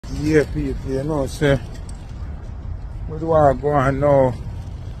Yeah, people, you know, say, we do want to go on now.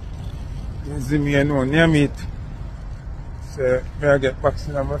 You see me, you know, name it. So, I get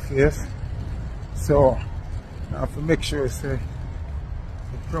vaccine on my face. So, I have to make sure, say,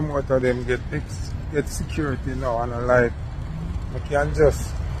 the promoter them get security now and like, we can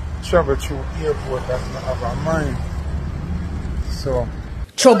just travel through airport and not have a mind. So,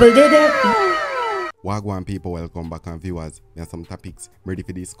 trouble did it. Wagwan people, welcome back, and viewers. There are some topics ready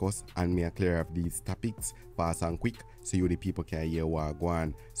to discuss, and me clear up these topics fast and quick so you the people can hear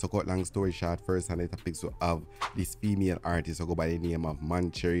Wagwan. So cut long story short, first on the topics we have this female artist who go by the name of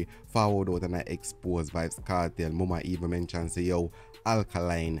Mancherry forward out and I expose Vybz Kartel. Mama even mentioned say yo,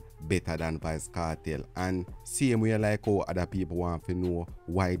 Alkaline better than Vybz Kartel, and same way like how other people want to know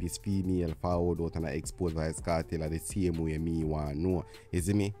why this female forward out and I expose Vybz Kartel are the same way me want to know. You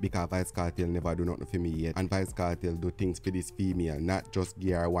see me? Because Vybz Kartel never do nothing for me yet, and Vybz Kartel do things for this female, not just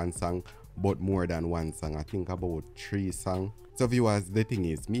give her one song but more than one song. I think about 3 songs. So viewers, the thing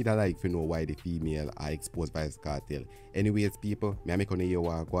is, me that like to know why the female are exposed Vybz Kartel. Anyways people, me make on hear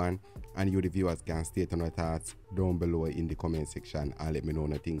what go on, and you the viewers can state on your thoughts down below in the comment section and let me know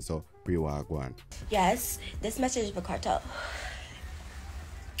nothing. So pre-war go on. Yes, this message is for Kartel.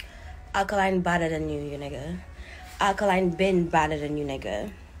 Alkaline better than you nigga. Alkaline been better than you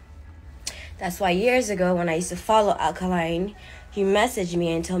nigga. That's why years ago when I used to follow Alkaline, he messaged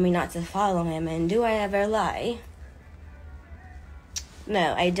me and told me not to follow him, and do I ever lie?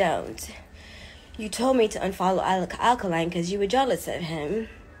 No, I don't. You told me to unfollow Alkaline because you were jealous of him.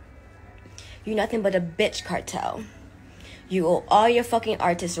 You're nothing but a bitch, Kartel. You owe all your fucking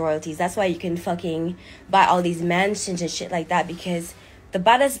artist royalties. That's why you can fucking buy all these mansions and shit like that, because the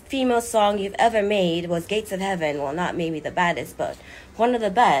baddest female song you've ever made was Gates of Heaven. Well, not maybe the baddest, but one of the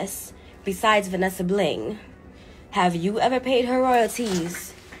best, besides Vanessa Bling. Have you ever paid her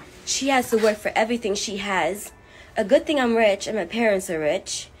royalties? She has to work for everything she has. A good thing I'm rich and my parents are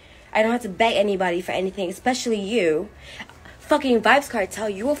rich. I don't have to beg anybody for anything, especially you. Fucking Vybz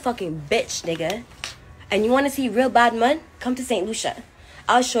Kartel, you a fucking bitch, nigga. And you want to see real bad man? Come to St. Lucia.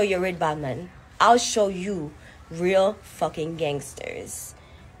 I'll show you real bad man. I'll show you real fucking gangsters.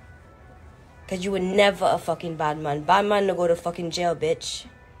 Because you were never a fucking bad man. Bad man no go to fucking jail, bitch.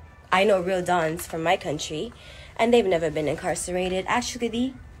 I know real dons from my country, and they've never been incarcerated.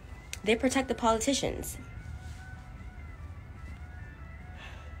 Actually, they protect the politicians.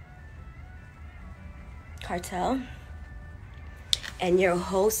 Kartel, and your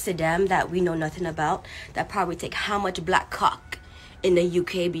host to them that we know nothing about, that probably take how much black cock in the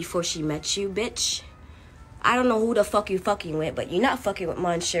UK before she met you, bitch. I don't know who the fuck you fucking with, but you're not fucking with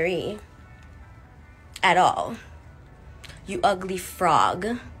Mancherry at all. You ugly frog.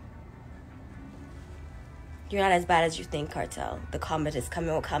 You're not as bad as you think, Kartel. The comment is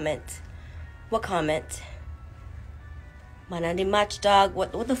coming. What comment? What comment? Man, and the match dog.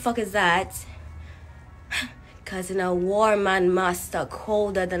 What the fuck is that? Cause in a war man master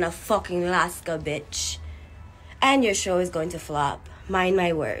colder than a fucking Alaska, bitch. And your show is going to flop. Mind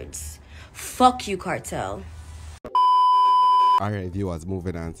my words. Fuck you, Kartel. Alright viewers,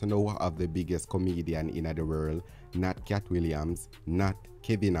 moving on. So now we have the biggest comedian in the world. Not Cat Williams, not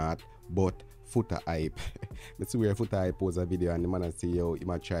Kevin Hart, but Foota hype. I see where Foota hype post a video and the man say yo, you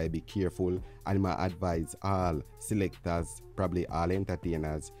might try be careful, and you might advise all selectors, probably all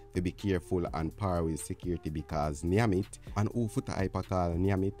entertainers, to be careful and par with security, because Niamit, and who Foota hype call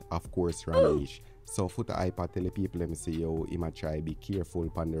Niamit, of course Romeich. So Foota hype tell the people them say yo, you might try be careful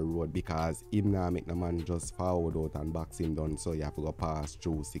on the road, because him now make the man just forward out and box him down, so you have to go pass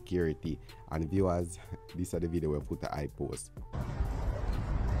through security. And viewers, this is the video where Foota hype post.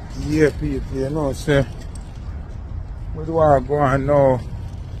 yeah, people, you know, say, we do want to go on now.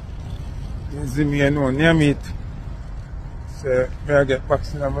 You see me, you know, name it. So, I get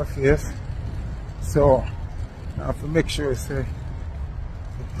vaccine on my face. So, I have to make sure, say,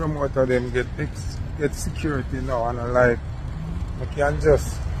 the promoter them get security now, and like, we can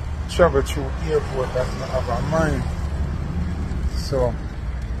just travel through airport and not have a mind. So,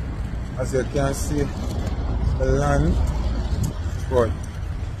 as you can see, the land, but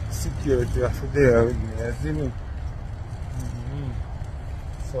security are there with me, you see me?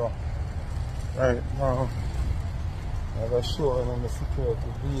 So, right now, I'm going to show them the security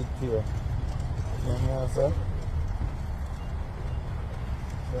detail. You know what I'm saying?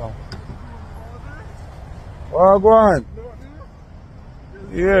 So, what go on?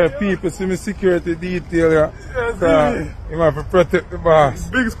 Yeah, people see me security detail, yeah. So, you might have to protect the boss.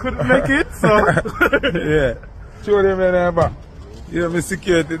 Biggs couldn't make it, so. Yeah. Show them in there back. You have me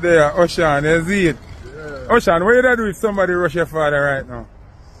security there, Ocean, you see it? Yeah. Ocean, what you do if somebody rush your father right now?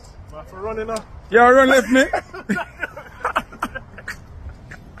 For running up. You run left me?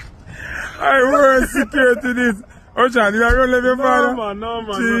 I was security this. Oh, John, you run left your father? No,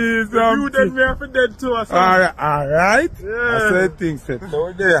 man. Jesus. You dead, me have dead too, or something. Alright. Yeah. I said things set.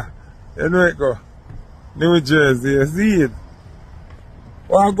 So there. You know it go. New Jersey, you see it.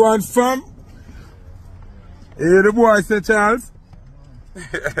 What go on, fam? You hear the boy say, Charles?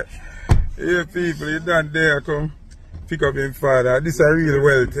 Here people, you done there, come pick up him father. This is a real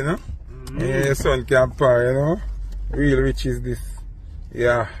wealth, you know? And your son can pay, you know? Real rich is this.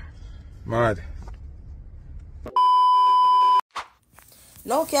 Yeah. Mad.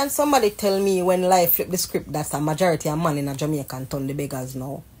 Now can somebody tell me when life flip the script that's a majority of man in a Jamaica and turn the beggars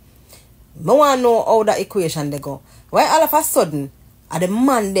now? I want to know how that equation they go. Why all of a sudden are the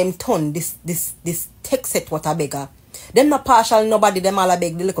man them turn this tech set what a beggar? Them not partial nobody, them all a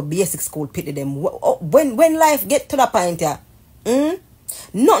beg the little basic school pity them. When life get to that point here,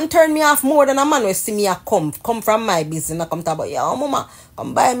 nothing turn me off more than a man will see me a come from my business and come talk about, yeah, mama,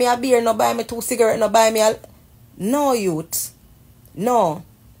 come buy me a beer, no buy me 2 cigarettes, no buy me a... No, youth. No.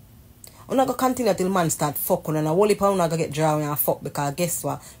 I'm not going to continue till man start fucking and a whole heap of not going to get drawing and fuck because guess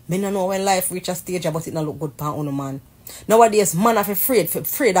what? Me no know when life reach a stage but it not look good for a man. Nowadays, man are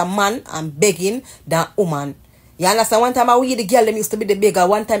afraid of man and begging than woman. You understand? One time I weed the girl them used to be the beggar.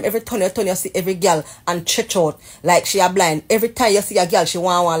 One time every turn you see every girl and church out like she a blind. Every time you see a girl she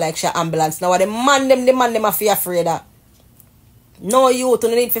want one like she a ambulance. Now the man them are afraid of. No youth, you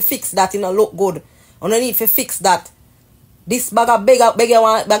don't need to fix that, it not look good. You don't need to fix that. This bag of beggar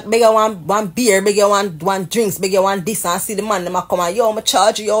one beer, beggar one drinks, beggar one this and see the man them a come and yo, me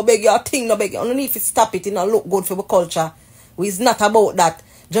charge you, yo, beg your thing, no beg. You don't need to stop it, it not look good for the culture. It's not about that.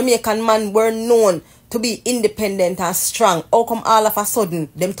 Jamaican man were known to be independent and strong. How come all of a sudden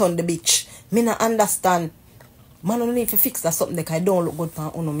them turn the bitch? Me not understand. Man don't need to fix that something that I don't look good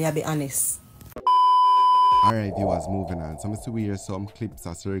for me, I be honest. Alright viewers, moving on. So I see we hear some clips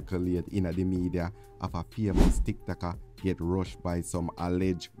are circulate in the media of a famous TikToker get rushed by some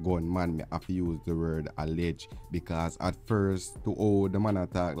alleged gunman. Me have to use the word alleged because at first to the man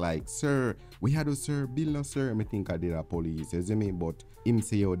attack like, sir, we had to sir, bill no sir. Me think I did a police, you see me? But him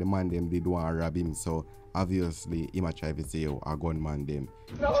say the man them did want to rob him, so obviously him a try to say a gunman them.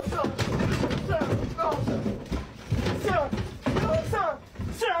 No, sir.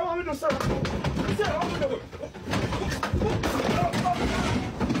 Sir, I want to do, sir. Sir, I want to do.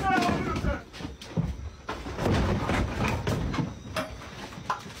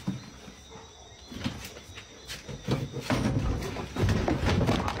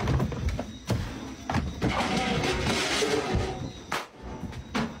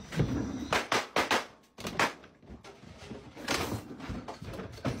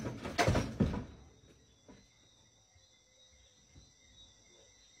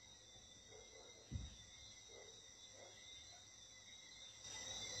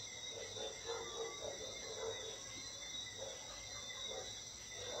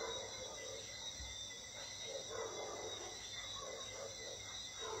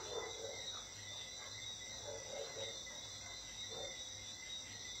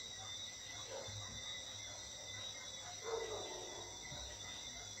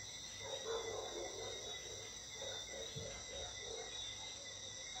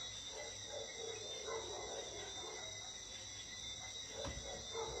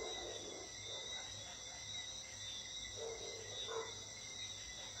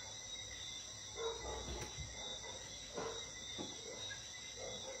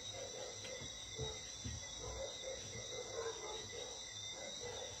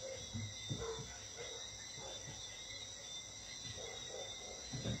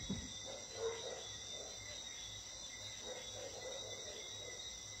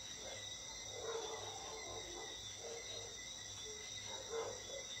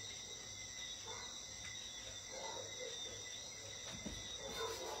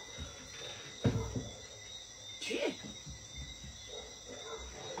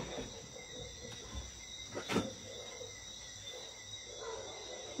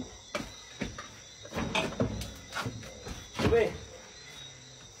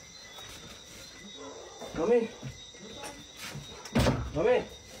 Mami.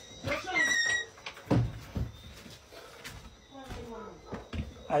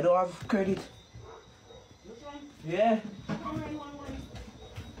 I don't have credit. Yeah.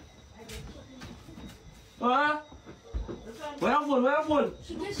 What? Where are you phone?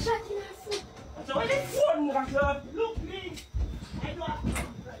 She just shot in her foot. So where is phone, Gasha? Look, me. I don't have.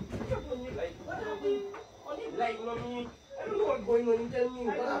 What happened? Like, mommy, I don't know what's going on. You tell me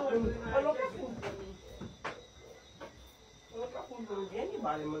what happened. I don't know. from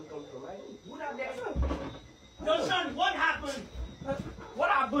anybody man come from. What are they from? No, son, what happened? What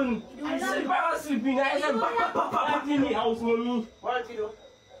happened? I was sleeping. I said, Papa, in the house, mommy. What you do?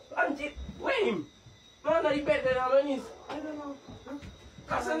 Auntie, where him? No, he better than Anis. I don't know.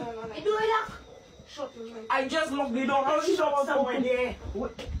 Cousin, I do it up. Shut your mouth. I just locked the door. How Shut somewhere there.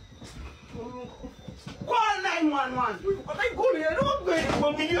 Call 911. But I go there. Don't go there,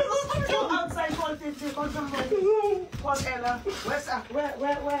 mommy. You don't Go go outside, call 50, call somebody. Call Ella. Where's that?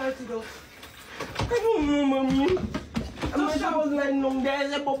 Where are you go? I don't know, mommy. I'm not sure I was lying down there. I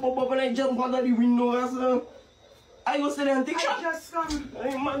said, pop, and I jumped out of the window. So I go sit there and take I shot. just come.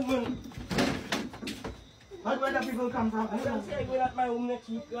 I'm mad, man. But where the people come from? I can say I go at my home next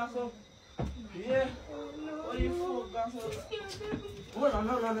week, so. Yeah. What do you fuck, so? Hold on,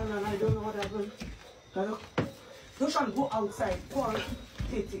 no, I don't know what happened. Don't go outside. Go on.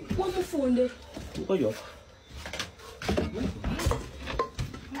 Take. What's the phone there? Oh, yo.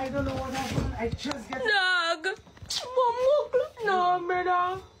 I don't know what happened. I just get. Dog. No,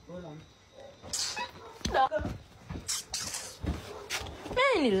 brother. Hold on. Dog.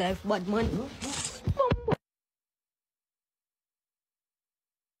 Any life but money.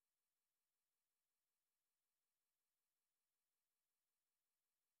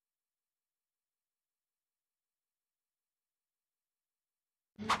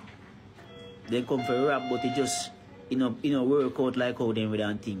 They come for rap, but it just work out like how them we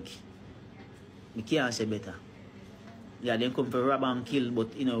don't think. We can't say better. Yeah, they come for rap and kill,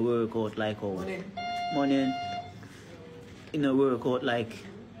 but work out like how money work out like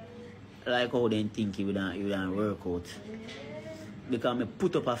how they think you don't work out. Because I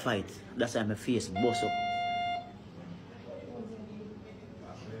put up a fight, that's why my face bust up.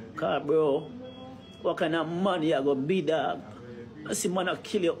 Cause bro, what kind of man you gonna be, dog? I see man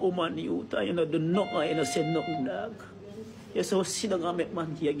kill your woman youth and you know do nothing, you know say nothing, dog. You so sit down and make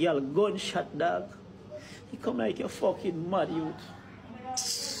man your girl gunshot, dog. You come like you're fucking mad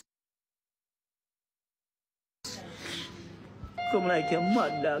youth. Come like you're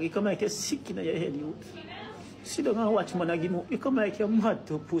mad, dog. You come like you're sick in your head, youth. Sit down and watch man again. You come like you're mad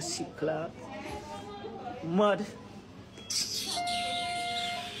to pussy clap. Mad.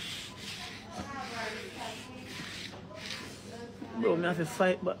 Bro, I have to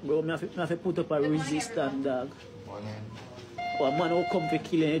fight back, bro. I have to put up a resistance, dog. Or a man who come for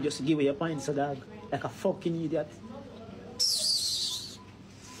killing you, just give you your points, dog. Like a fucking idiot.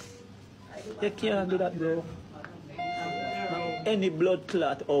 You can't do that, bro. Any blood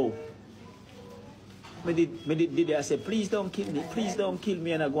clot, oh. Did I say, please don't kill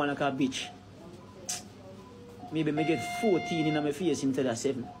me, and I go on like a bitch. Maybe I get 14 in my face instead of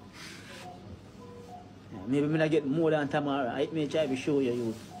 7. Maybe I get more than Tamara. I may try to show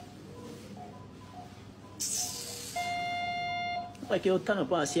you. Like you turn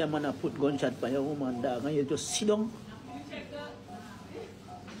up and see a man and put gunshot by your woman, dog, and you just sit down.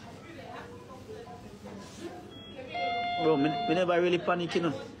 Bro, me never really panic, you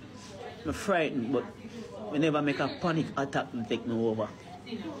know. I'm frightened, but me never make a panic attack and take me over.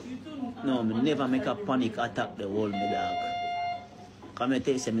 No, me never make a panic attack the whole me, dog. Come and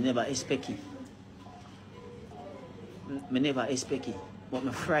tell you, me never expect it. Me never expect it, but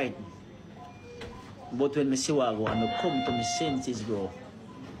me frightened. But when me see what I go and me come to my senses, bro,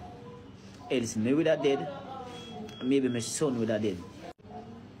 else me would have dead, maybe my son would have dead.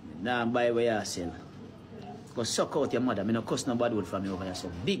 Now buy where you sell. Go suck out your mother. Me no cuss no bad word from you over here. So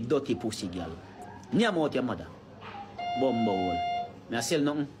big dirty pussy girl. Nyam out your mother. Bumbo hole. Me a sell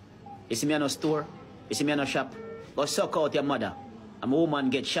nothing. You see me no store. You see me no shop. Go suck out your mother. I'm a woman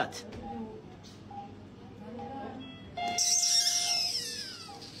get shot.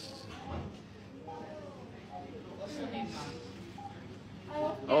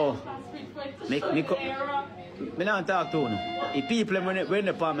 Oh, me not talk to you. The people when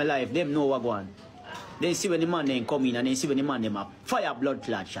they part my life, them know what go on. They see when the man then come in and they see when the man them a fire blood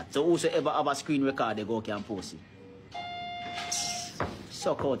clot shot. So whosoever have a screen record, they go can post it.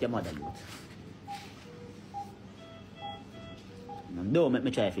 Suck out your mother, youth. Don't make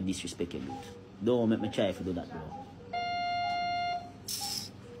me try to disrespect your youth. Don't make me try to do that, bro.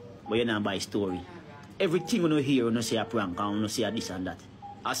 But you not buy story. Everything you hear, you say a prank and you say a this and that.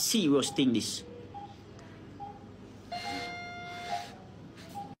 A serious thing this.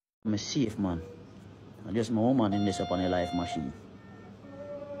 I'm safe, man. I just my woman in this upon a life machine.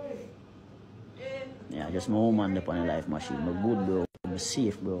 Yeah, just my woman upon a life machine. I'm good, bro. I'm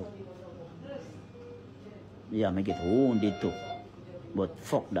safe, bro. Yeah, I get wounded too. But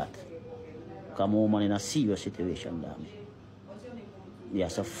fuck that. Because my woman in a serious situation, dog. Yeah,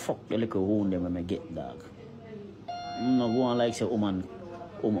 so fuck the little wound them when I get, dog. No go on like say woman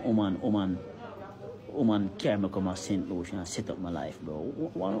carry me come to St. Lucia and set up my life, bro.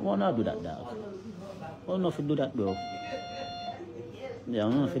 Why not do that, dog? Why not do that, bro? Yeah,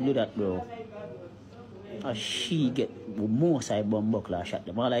 why not do that, bro? As she get more side bomb buckler shot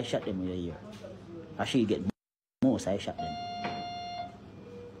them. All I shot them in a year. As she get more side shot them.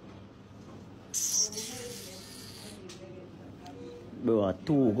 Bro,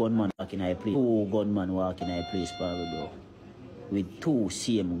 2 gunmen walking in a place. 2 gunmen walking in a place, probably, bro. With 2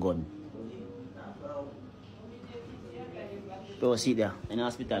 same gun. Bro, see there. In the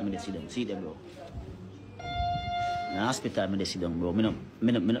hospital, me see them. See them, bro. In the hospital, me see them, bro. Me not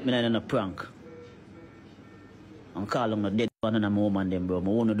in a prank. I'm calling the dead one and a woman them, bro. I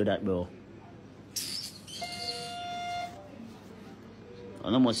want to do that, bro.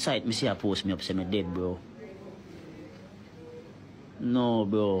 On how much site me see a post me up say me dead, bro. No,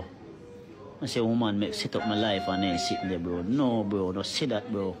 bro. I say woman make set up my life and then sit there, bro. No, bro. Don't say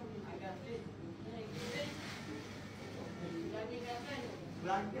that, bro.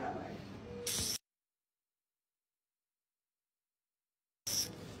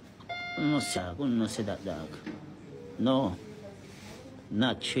 No, sir. I couldn't say that, dog. No.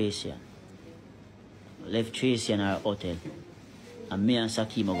 Not Tracy. Left Tracy in our hotel. And me and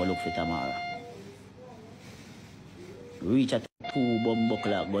Sakim go look for tomorrow. Reach at 2 bomb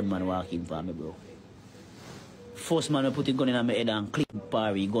buckler gunman walking for me, bro. First man I put the gun in my head and click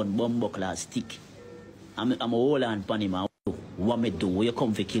parry gun bomb buckler stick. I'm a whole hand pan him. What me do? Where you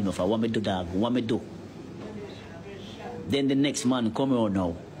come for kill me for? What me do, dog? What me do? Then the next man come around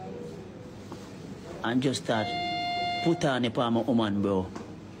now. And just start put on upon my woman, bro.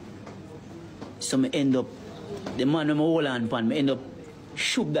 So me end up, the man with my whole hand pan, me end up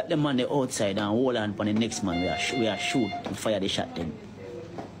shoot that the man the outside and hold hand pan the next man we are shoot and fire the shot then.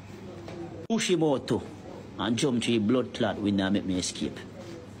 Push him out too and jump to the blood clot window and make me escape.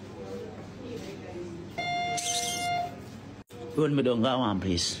 Run me down, go on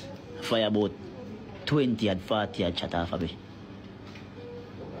please. Fire about 20 and 40 and chat off of me.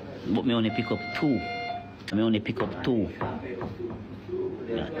 But me only pick up 2. Me only pick up 2.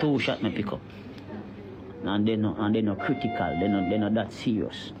 Yeah, 2 shot me pick up. And they no critical. They no that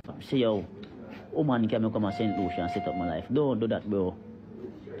serious. Say yo, woman can come to St. Lucia and set up my life. Don't do that, bro.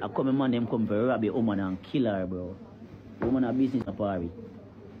 I come a man them come for rob a woman and kill her, bro. Woman a business a party.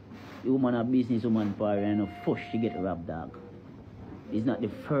 The woman a business woman party and first she get robbed, dog. It's not the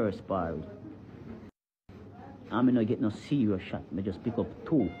first party. I mean, no get no serious shot. Me just pick up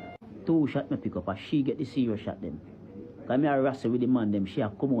 2. 2 shot me pick up and she get the serious shot them. Cause me a wrestle with the man them, she a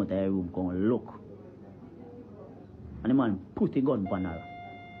come out of her room, come look. And the man put the gun on her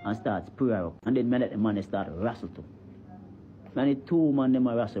and start spray her up. And then me let the man start wrestle too. And the 2 man them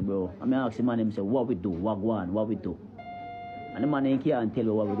a wrestle, bro. And me ask the man them say, what we do, what go on, what we do. And the man ain't can't tell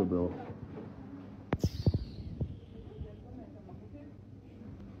you what we do, bro.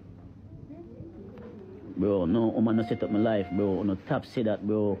 Bro, no woman no set up my life, bro. No top say that,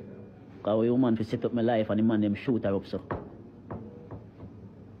 bro. Cause a woman fi set up my life and the man them shoot her up so.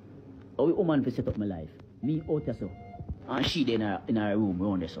 How a woman fi set up my life? Me out there so. And she there in her room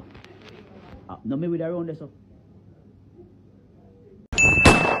round there so. No me with her round there so.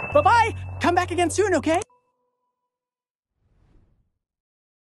 Bye-bye! Come back again soon, okay?